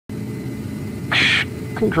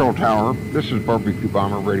Control tower, this is Barbecue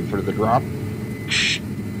Bomber ready for the drop.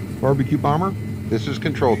 Barbecue Bomber, this is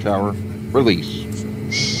Control Tower, release.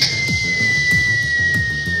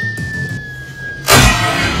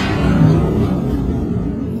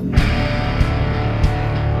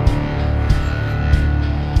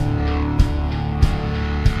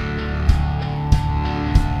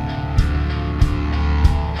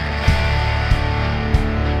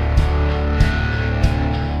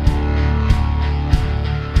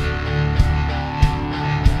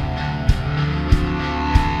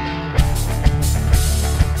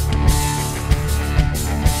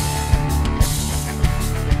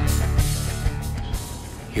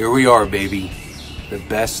 Here we are, baby. The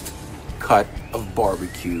best cut of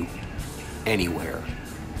barbecue anywhere.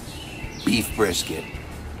 Beef brisket.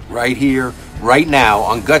 Right here, right now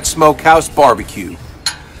on Guts Smokehouse Barbecue.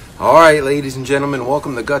 All right, ladies and gentlemen,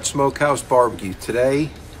 welcome to Guts Smokehouse Barbecue. Today,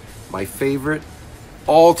 my favorite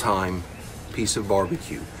all-time piece of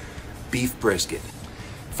barbecue, beef brisket.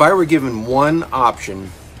 If I were given one option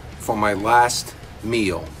for my last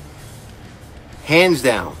meal, hands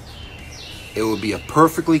down, it would be a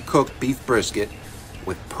perfectly cooked beef brisket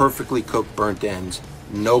with perfectly cooked burnt ends.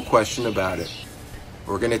 No question about it.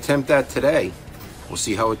 We're gonna attempt that today. We'll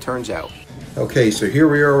see how it turns out. Okay, so here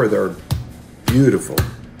we are with our beautiful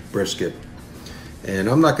brisket. And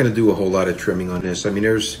I'm not gonna do a whole lot of trimming on this. I mean,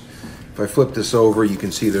 if I flip this over, you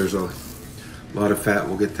can see there's a lot of fat.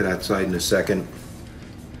 We'll get to that side in a second.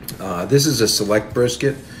 This is a select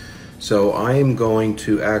brisket. So I am going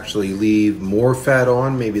to actually leave more fat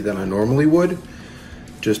on maybe than I normally would,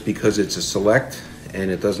 just because it's a select and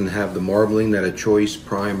it doesn't have the marbling that a choice,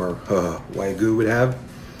 prime, or Wagyu would have.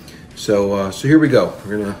 So here we go.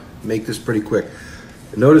 We're gonna make this pretty quick.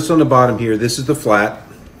 Notice on the bottom here, this is the flat,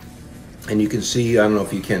 and you can see, I don't know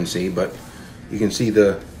if you can see, but you can see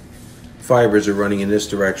the fibers are running in this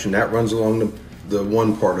direction. That runs along the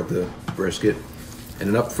one part of the brisket, and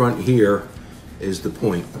then up front here is the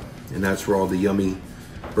point. And that's where all the yummy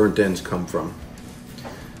burnt ends come from.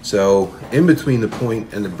 So in between the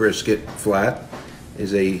point and the brisket flat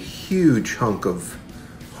is a huge hunk of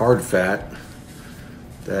hard fat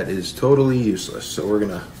that is totally useless. So we're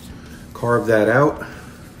gonna carve that out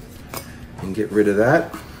and get rid of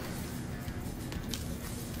that.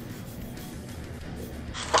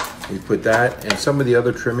 We put that and some of the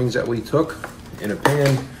other trimmings that we took in a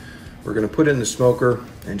pan. We're gonna put it in the smoker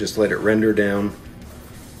and just let it render down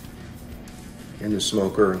in the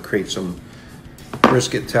smoker and create some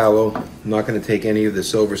brisket tallow. I'm not going to take any of the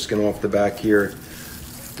silver skin off the back here.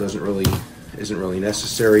 Isn't really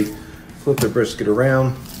necessary. Flip the brisket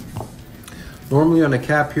around. Normally on the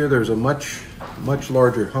cap here there's a much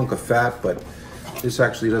larger hunk of fat, but this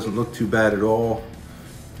actually doesn't look too bad at all.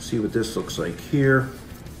 See what this looks like here.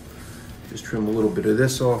 Just trim a little bit of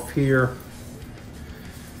this off here.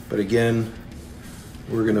 But again,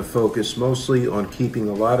 we're going to focus mostly on keeping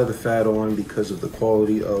a lot of the fat on because of the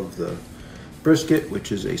quality of the brisket,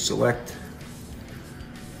 which is a select.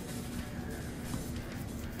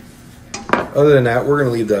 Other than that, we're going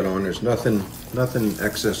to leave that on. There's nothing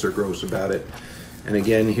excess or gross about it. And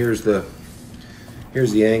again, here's the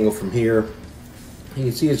angle from here. You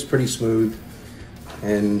can see it's pretty smooth,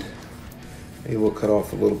 and maybe we'll cut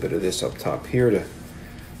off a little bit of this up top here to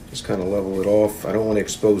just kind of level it off. I don't want to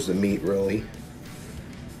expose the meat really.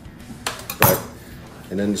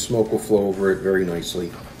 And then the smoke will flow over it very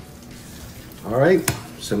nicely. All right,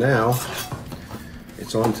 so now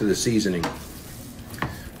it's on to the seasoning.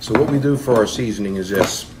 So what we do for our seasoning is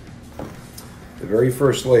this. The very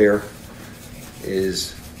first layer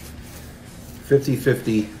is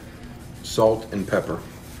 50-50 salt and pepper.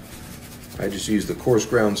 I just use the coarse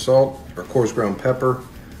ground salt or coarse ground pepper,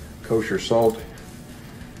 kosher salt,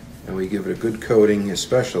 and we give it a good coating,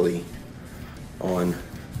 especially on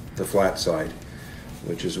the flat side,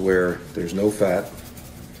 which is where there's no fat.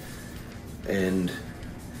 And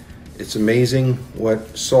it's amazing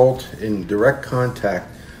what salt in direct contact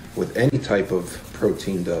with any type of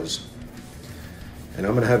protein does. And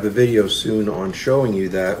I'm gonna have a video soon on showing you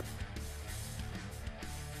that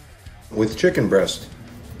with chicken breast,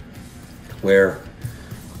 where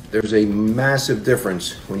there's a massive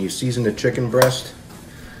difference when you season the chicken breast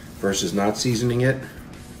versus not seasoning it,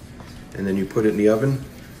 and then you put it in the oven.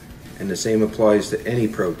 And the same applies to any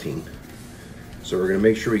protein. So we're gonna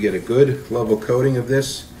make sure we get a good level coating of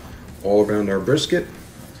this all around our brisket.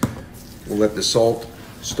 We'll let the salt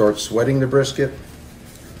start sweating the brisket.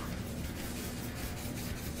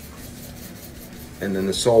 And then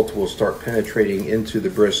the salt will start penetrating into the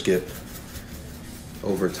brisket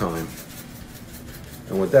over time.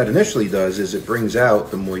 And what that initially does is it brings out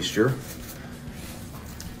the moisture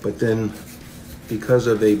but then because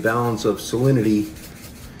of a balance of salinity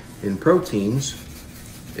in proteins,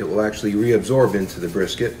 it will actually reabsorb into the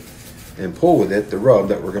brisket and pull with it the rub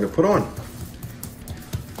that we're going to put on.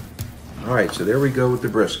 All right, so there we go with the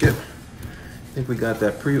brisket. I think we got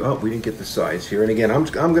that oh, we didn't get the sides here. And again, I'm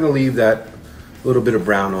going to leave that little bit of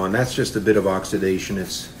brown on. That's just a bit of oxidation.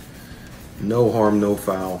 It's no harm, no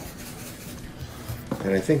foul.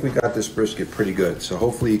 And I think we got this brisket pretty good. So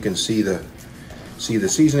hopefully you can see the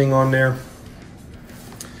seasoning on there.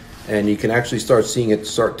 And you can actually start seeing it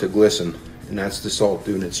start to glisten. And that's the salt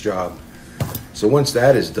doing its job. So once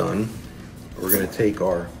that is done, we're going to take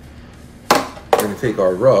our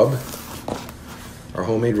rub, our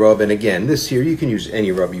homemade rub. And again, this here, you can use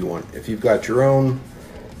any rub you want. If you've got your own,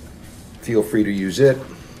 feel free to use it.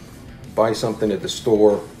 Buy something at the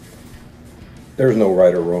store. There's no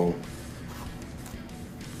right or wrong.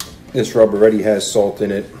 This rub already has salt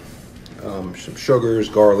in it, some sugars,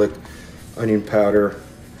 garlic, onion powder.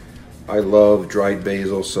 I love dried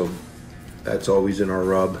basil, so that's always in our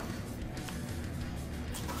rub.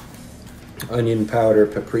 Onion powder,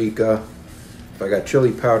 paprika. If I got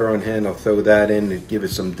chili powder on hand, I'll throw that in to give it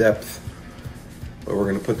some depth. But we're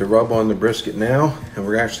going to put the rub on the brisket now, and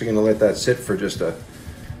we're actually going to let that sit for just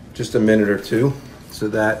a minute or two, so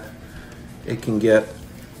that it can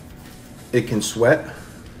sweat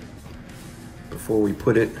before we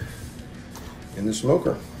put it in the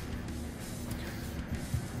smoker.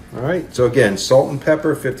 All right, so again, salt and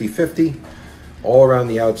pepper, 50-50, all around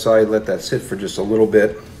the outside. Let that sit for just a little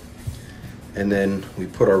bit. And then we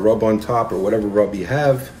put our rub on top, or whatever rub you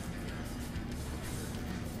have.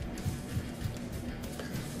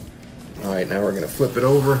 All right, now we're gonna flip it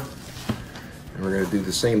over. And we're gonna do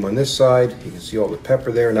the same on this side. You can see all the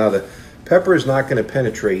pepper there. Now the pepper is not gonna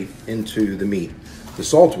penetrate into the meat. The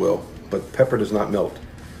salt will, but pepper does not melt.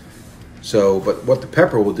 So, but what the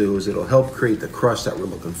pepper will do is it'll help create the crust that we're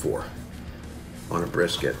looking for on a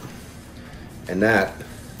brisket. And that,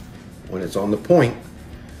 when it's on the point,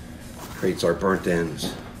 creates our burnt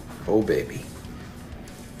ends. Oh baby.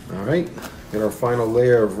 All right, get our final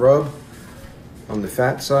layer of rub on the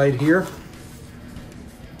fat side here.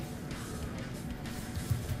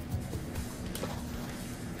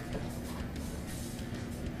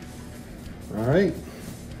 All right,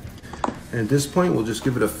 and at this point we'll just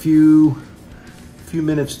give it a few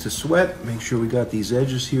minutes to sweat. Make sure we got these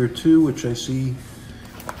edges here too, which I see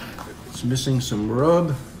it's missing some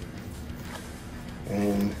rub.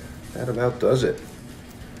 And that about does it.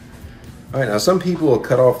 All right, now some people will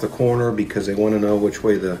cut off the corner because they want to know which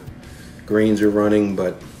way the grains are running,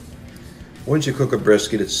 but once you cook a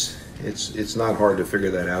brisket, it's not hard to figure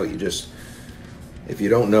that out. You just, if you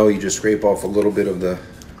don't know, you just scrape off a little bit of the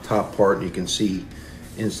top part and you can see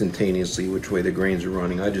instantaneously which way the grains are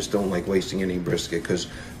running. I just don't like wasting any brisket, because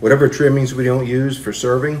whatever trimmings we don't use for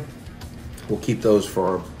serving, we'll keep those for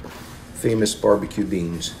our famous barbecue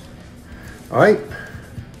beans. All right.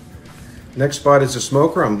 Next spot is a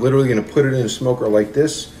smoker. I'm literally going to put it in a smoker like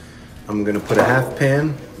this. I'm going to put a half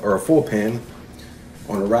pan or a full pan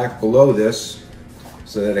on a rack below this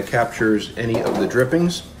so that it captures any of the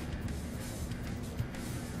drippings.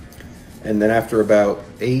 And then after about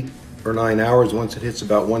 8 or 9 hours, once it hits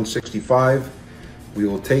about 165, we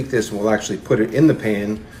will take this and we'll actually put it in the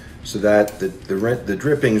pan so that the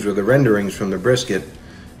drippings or the renderings from the brisket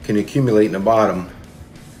can accumulate in the bottom.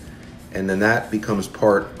 And then that becomes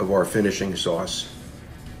part of our finishing sauce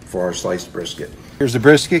for our sliced brisket. Here's the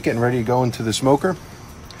brisket getting ready to go into the smoker.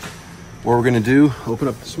 What we're gonna do, open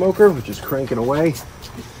up the smoker, which is cranking away.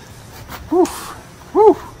 Whew,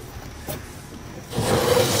 whew.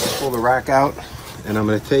 Pull the rack out, and I'm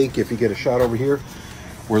gonna take, if you get a shot over here,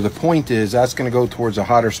 where the point is, that's gonna go towards the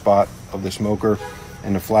hotter spot of the smoker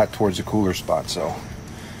and the flat towards the cooler spot. So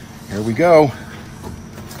here we go.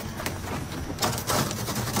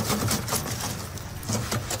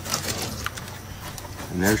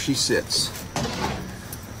 And there she sits,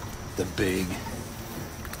 the big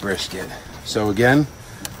brisket. So again,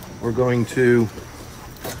 we're going to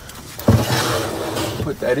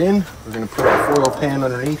put that in. We're going to put our foil pan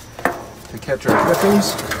underneath to catch our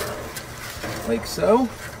drippings, like so.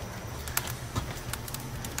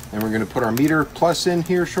 And we're going to put our meter plus in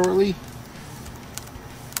here shortly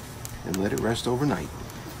and let it rest overnight.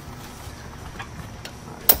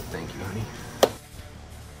 Thank you, honey.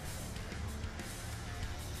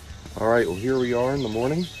 All right, well, here we are in the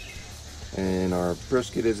morning, and our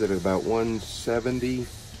brisket is at about 170,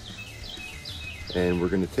 and we're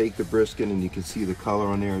going to take the brisket, and you can see the color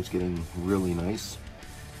on there. It's getting really nice.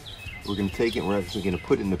 We're going to take it, and we're actually going to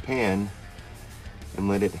put it in the pan and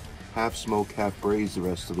let it half smoke, half braise the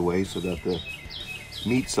rest of the way, so that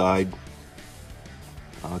meat side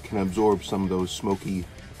can absorb some of those smoky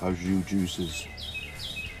Au Jus juices.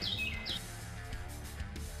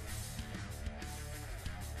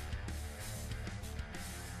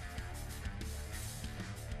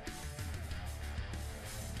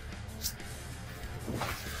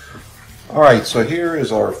 Alright, so here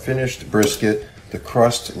is our finished brisket. The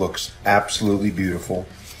crust looks absolutely beautiful.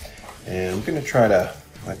 And I'm going to try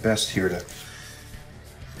my best here to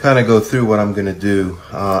kind of go through what I'm going to do.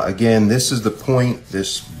 Again, this is the point,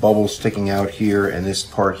 this bubble sticking out here, and this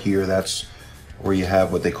part here, that's where you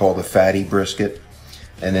have what they call the fatty brisket.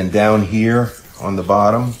 And then down here on the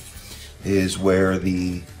bottom is where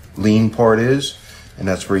the lean part is, and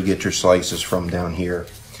that's where you get your slices from down here.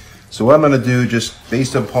 So what I'm going to do, just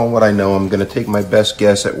based upon what I know, I'm going to take my best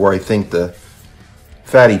guess at where I think the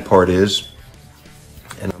fatty part is,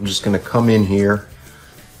 and I'm just going to come in here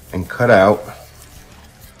and cut out.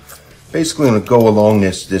 Basically, I'm going to go along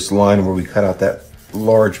this line where we cut out that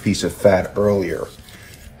large piece of fat earlier.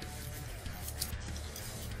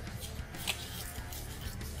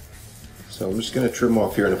 So I'm just going to trim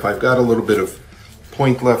off here, and if I've got a little bit of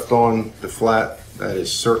point left on the flat, that is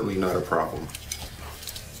certainly not a problem.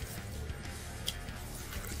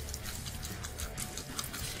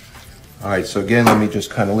 Alright, so again, let me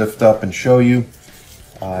just kind of lift up and show you.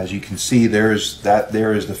 As you can see, there is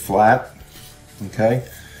the flat, okay?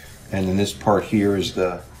 And then this part here is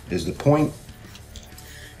the point.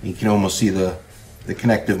 You can almost see the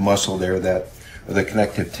connective muscle there, or the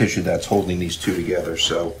connective tissue that's holding these two together.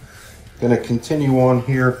 So I'm going to continue on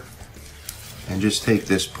here and just take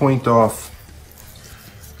this point off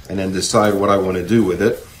and then decide what I want to do with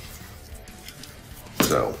it.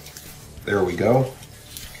 So there we go.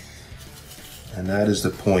 And that is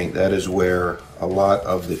the point. That is where a lot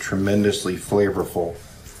of the tremendously flavorful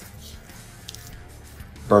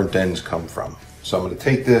burnt ends come from. So I'm going to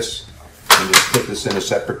take this and just put this in a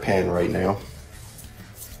separate pan right now.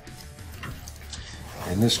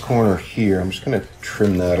 And this corner here, I'm just going to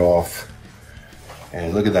trim that off.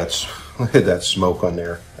 And look at that smoke on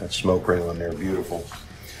there. That smoke ring on there, beautiful.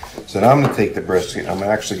 So now I'm going to take the brisket. I'm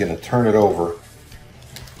actually going to turn it over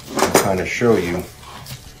and kind of show you.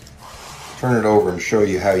 Turn it over and show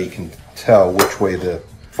you how you can tell which way the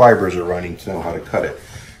fibers are running to know how to cut it.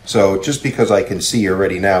 So just because I can see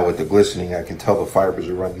already now with the glistening, I can tell the fibers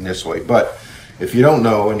are running this way. But if you don't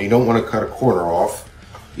know and you don't want to cut a corner off,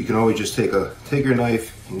 you can always just take your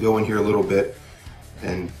knife and go in here a little bit,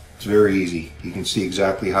 and it's very easy. You can see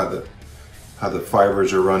exactly how the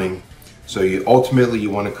fibers are running. So ultimately you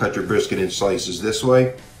want to cut your brisket in slices this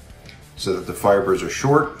way so that the fibers are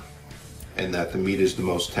short and that the meat is the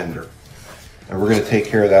most tender. And we're going to take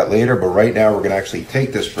care of that later, but right now we're going to actually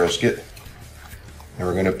take this brisket and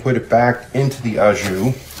we're going to put it back into the Au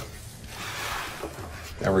Jus,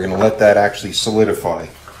 and we're going to let that actually solidify.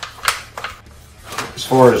 As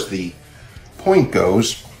far as the point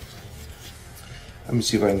goes, let me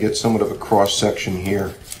see if I can get somewhat of a cross section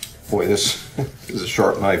here. Boy, this is a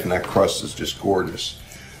sharp knife, and that crust is just gorgeous.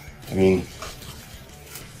 I mean,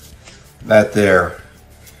 that there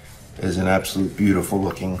is an absolute beautiful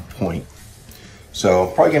looking point. So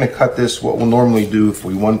I'm probably going to cut this. What we'll normally do if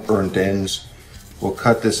we want burnt ends, we'll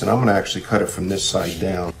cut this, and I'm going to actually cut it from this side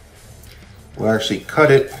down. We'll actually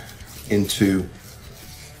cut it into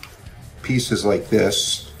pieces like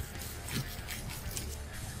this.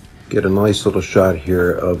 Get a nice little shot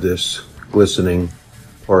here of this glistening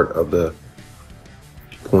part of the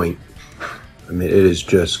point. I mean, it is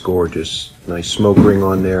just gorgeous. Nice smoke ring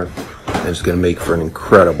on there, and it's going to make for an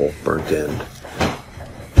incredible burnt end.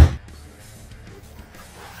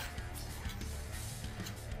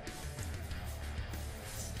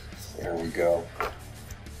 There we go.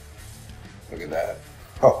 Look at that.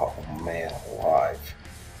 Oh man, alive.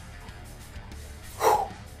 Whew.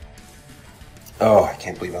 Oh, I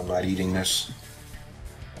can't believe I'm not eating this.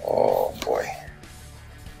 Oh boy.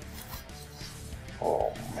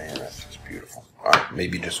 Oh man, that's just beautiful. All right,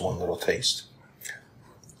 maybe just one little taste.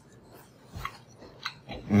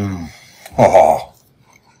 Mmm. Oh.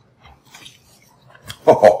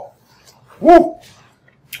 Oh. Woo.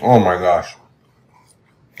 Oh my gosh.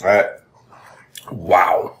 That.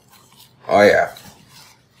 Wow. Oh yeah.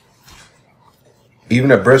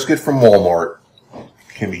 Even a brisket from Walmart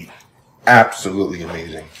can be absolutely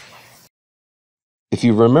amazing. If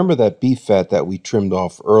you remember that beef fat that we trimmed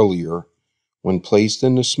off earlier, when placed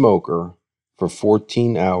in the smoker for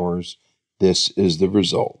 14 hours, this is the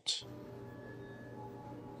result.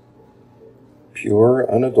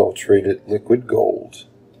 Pure, unadulterated liquid gold.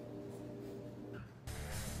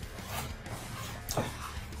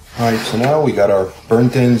 Alright, so now we got our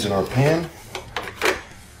burnt ends in our pan.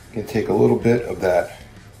 You can take a little bit of that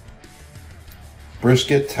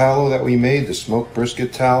brisket tallow that we made, the smoked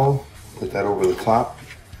brisket tallow, put that over the top.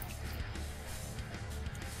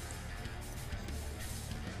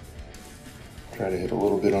 Try to hit a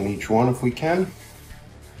little bit on each one if we can.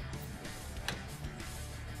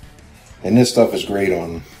 And this stuff is great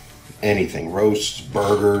on anything, roasts,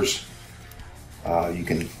 burgers. You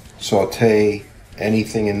can saute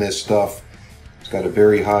anything in this stuff. It's got a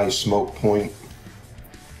very high smoke point.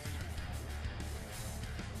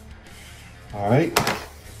 All right.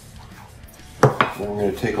 Then we're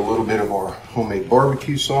going to take a little bit of our homemade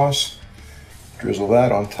barbecue sauce, drizzle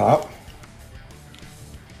that on top.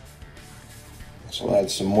 This will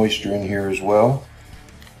add some moisture in here as well.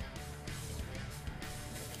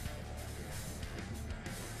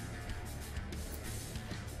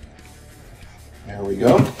 There we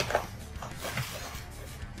go.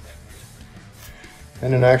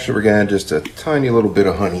 And then actually we're going to add just a tiny little bit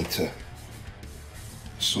of honey to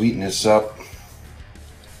sweeten this up.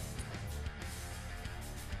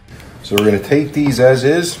 So we're going to take these as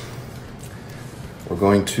is. We're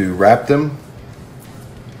going to wrap them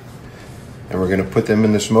and we're going to put them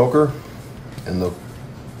in the smoker, and they'll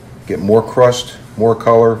get more crust, more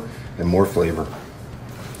color, and more flavor.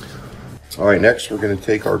 All right, next we're going to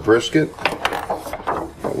take our brisket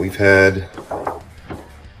that we've had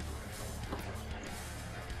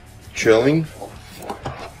chilling.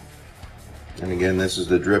 And again, this is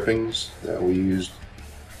the drippings that we used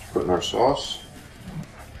to put in our sauce.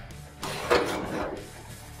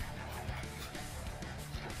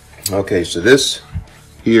 Okay, so this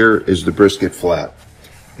here is the brisket flat.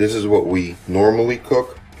 This is what we normally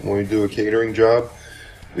cook when we do a catering job.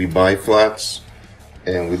 We buy flats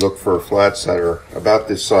and we look for flats that are about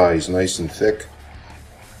this size, nice and thick.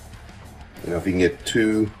 You know, if you can get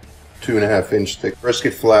 2.5 inch thick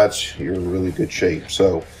brisket flats, you're in really good shape.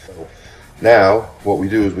 So now what we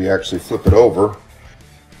do is we actually flip it over,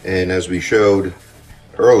 and as we showed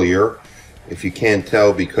earlier, if you can't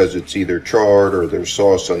tell because it's either charred or there's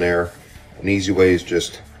sauce on there, an easy way is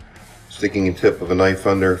just sticking a tip of a knife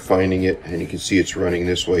under, finding it, and you can see it's running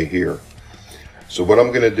this way here. So what I'm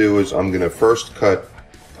going to do is I'm going to first cut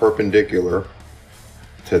perpendicular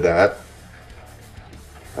to that,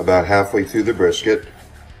 about halfway through the brisket.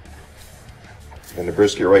 And the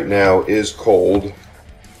brisket right now is cold.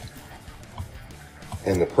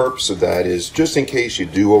 And the purpose of that is just in case you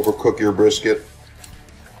do overcook your brisket,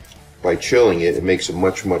 by chilling it, it makes it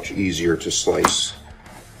much, much easier to slice.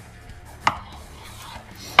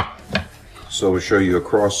 So we'll show you a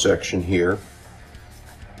cross section here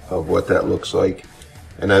of what that looks like.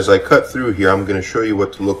 And as I cut through here, I'm going to show you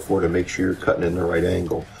what to look for to make sure you're cutting in the right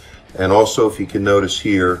angle. And also, if you can notice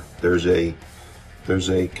here, there's a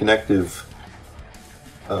connective,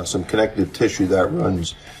 some connective tissue that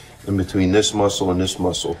runs in between this muscle and this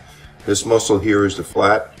muscle. This muscle here is the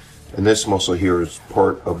flat, and this muscle here is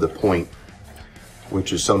part of the point,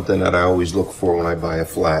 which is something that I always look for when I buy a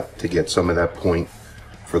flat, to get some of that point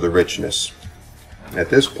for the richness. At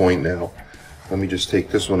this point now, let me just take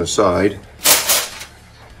this one aside.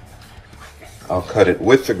 I'll cut it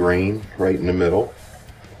with the grain right in the middle.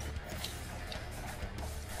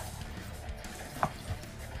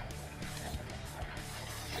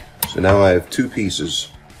 So now I have 2 pieces.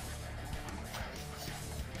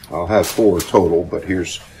 I'll have 4 total, but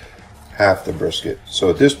here's half the brisket. So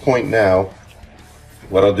at this point now,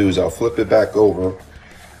 what I'll do is I'll flip it back over,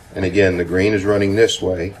 and again the grain is running this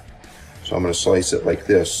way, so I'm going to slice it like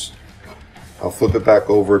this. I'll flip it back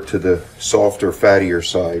over to the softer, fattier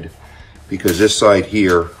side, because this side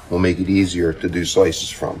here will make it easier to do slices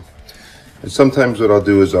from. And sometimes what I'll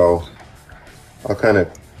do is I'll kind of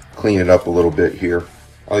clean it up a little bit here.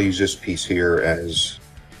 I'll use this piece here as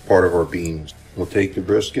part of our beans. We'll take the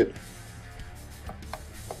brisket,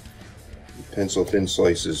 pencil thin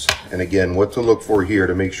slices, and again, what to look for here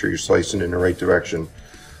to make sure you're slicing in the right direction.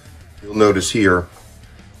 You'll notice here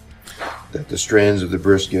that the strands of the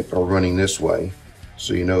brisket are running this way,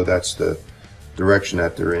 so you know that's the direction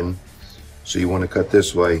that they're in. So you want to cut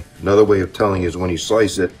this way. Another way of telling is when you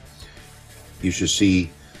slice it, you should see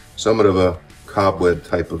somewhat of a cobweb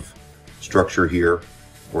type of structure here,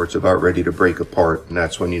 where it's about ready to break apart, and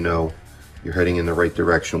that's when you know you're heading in the right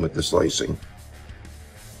direction with the slicing.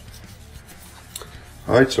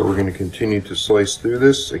 Alright, so we're going to continue to slice through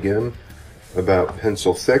this, again, about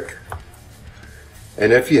pencil thick.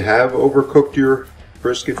 And if you have overcooked your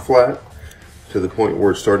brisket flat to the point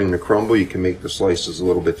where it's starting to crumble, you can make the slices a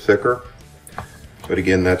little bit thicker. But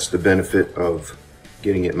again, that's the benefit of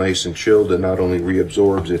getting it nice and chilled. It not only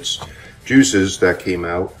reabsorbs its juices that came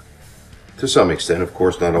out, to some extent, of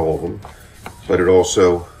course not all of them, but it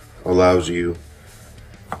also allows you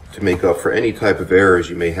to make up for any type of errors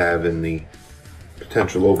you may have in the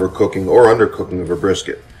potential overcooking or undercooking of a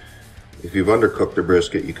brisket. If you've undercooked a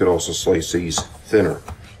brisket, you could also slice these thinner.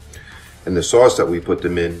 And the sauce that we put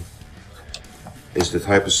them in is the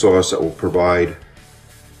type of sauce that will provide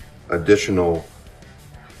additional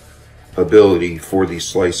ability for these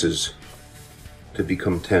slices to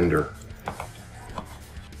become tender.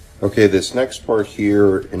 Okay, this next part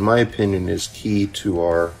here, in my opinion, is key to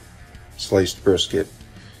our sliced brisket.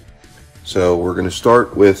 So we're going to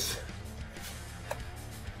start with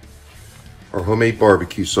our homemade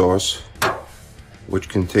barbecue sauce, which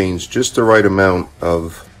contains just the right amount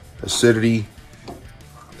of acidity,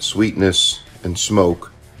 sweetness, and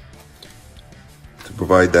smoke to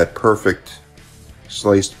provide that perfect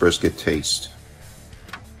sliced brisket taste.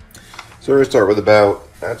 So we're going to start with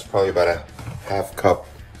that's probably about a half cup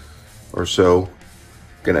or so.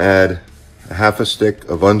 Going to add a half a stick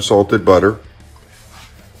of unsalted butter.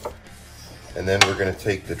 And then we're going to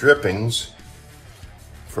take the drippings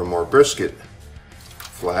from our brisket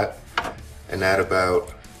flat and add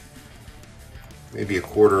about maybe a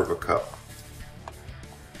quarter of a cup.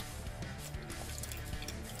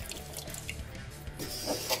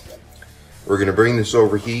 We're going to bring this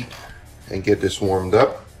over heat and get this warmed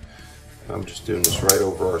up. I'm just doing this right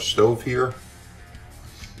over our stove here.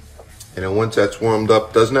 And then once that's warmed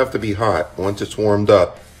up, doesn't have to be hot. Once it's warmed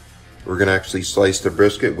up, we're going to actually slice the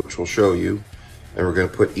brisket, which we'll show you. And we're going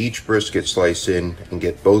to put each brisket slice in and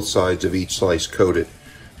get both sides of each slice coated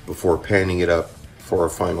before panning it up for our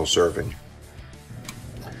final serving.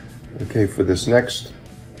 Okay, for this next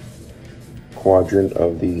quadrant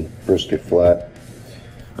of the brisket flat,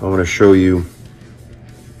 I want to show you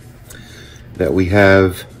that we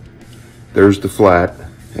have, there's the flat,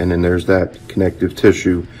 and then there's that connective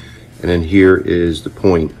tissue, and then here is the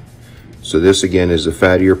point. So this again is the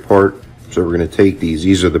fattier part. So we're going to take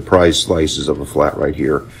these are the prize slices of a flat right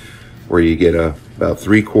here, where you get about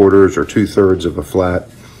 3/4 or 2/3 of a flat,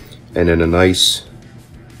 and then a nice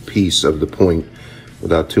piece of the point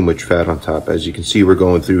without too much fat on top. As you can see, we're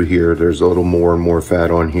going through here, there's a little more and more fat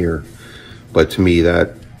on here, but to me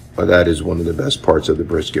that is one of the best parts of the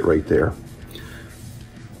brisket right there.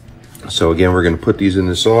 So again, we're going to put these in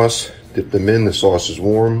the sauce, dip them in. The sauce is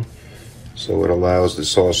warm, so it allows the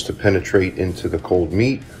sauce to penetrate into the cold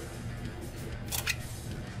meat.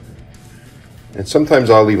 And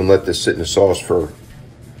sometimes I'll even let this sit in the sauce for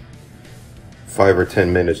 5 or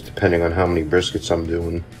 10 minutes, depending on how many briskets I'm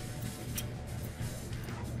doing.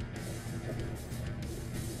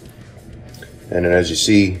 And then as you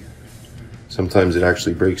see, sometimes it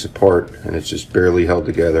actually breaks apart and it's just barely held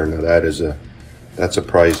together. Now that's a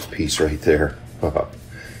prized piece right there. Oh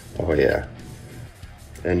yeah.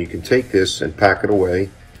 And you can take this and pack it away,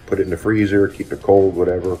 put it in the freezer, keep it cold,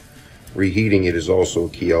 whatever. Reheating it is also a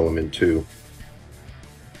key element too.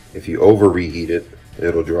 If you over reheat it,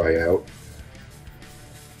 it'll dry out.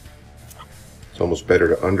 It's almost better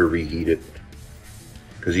to under reheat it,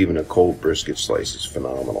 because even a cold brisket slice is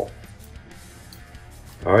phenomenal.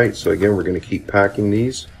 Alright, so again, we're going to keep packing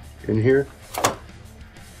these in here.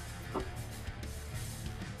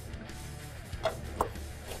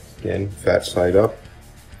 Again, fat side up,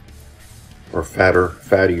 or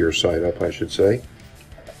fattier side up, I should say.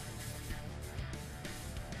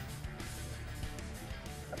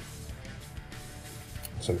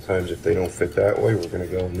 Sometimes if they don't fit that way, we're going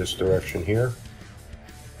to go in this direction here.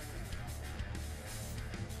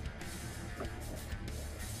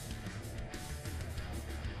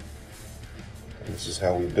 And this is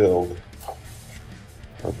how we build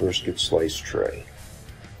our brisket slice tray.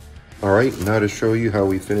 Alright, now to show you how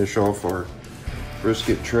we finish off our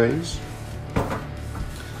brisket trays.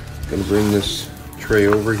 I'm going to bring this tray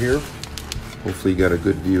over here. Hopefully you got a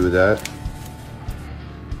good view of that.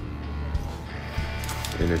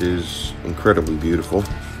 And it is incredibly beautiful.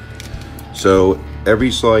 So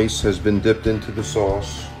every slice has been dipped into the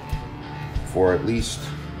sauce for at least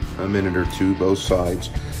a minute or two, both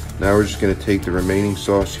sides. Now we're just going to take the remaining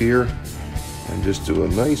sauce here and just do a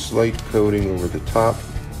nice light coating over the top,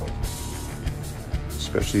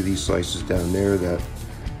 especially these slices down there that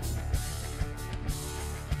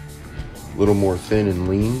a little more thin and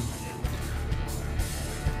lean.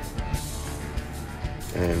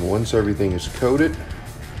 And once everything is coated,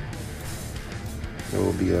 there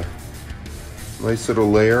will be a nice little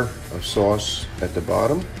layer of sauce at the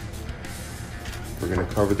bottom. We're going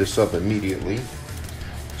to cover this up immediately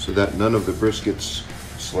so that none of the brisket's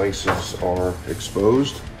slices are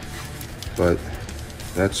exposed. But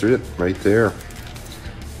that's it right there.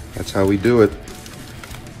 That's how we do it.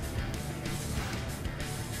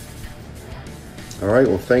 All right,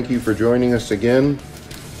 well, thank you for joining us again.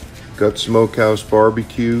 Guts Smokehouse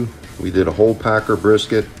Barbecue. We did a whole packer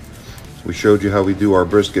brisket. We showed you how we do our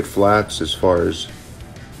brisket flats as far as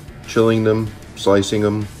chilling them, slicing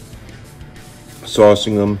them,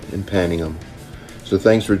 saucing them, and panning them. So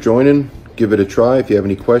thanks for joining. Give it a try. If you have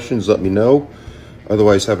any questions, let me know.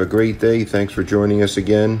 Otherwise, have a great day. Thanks for joining us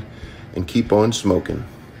again, and keep on smoking.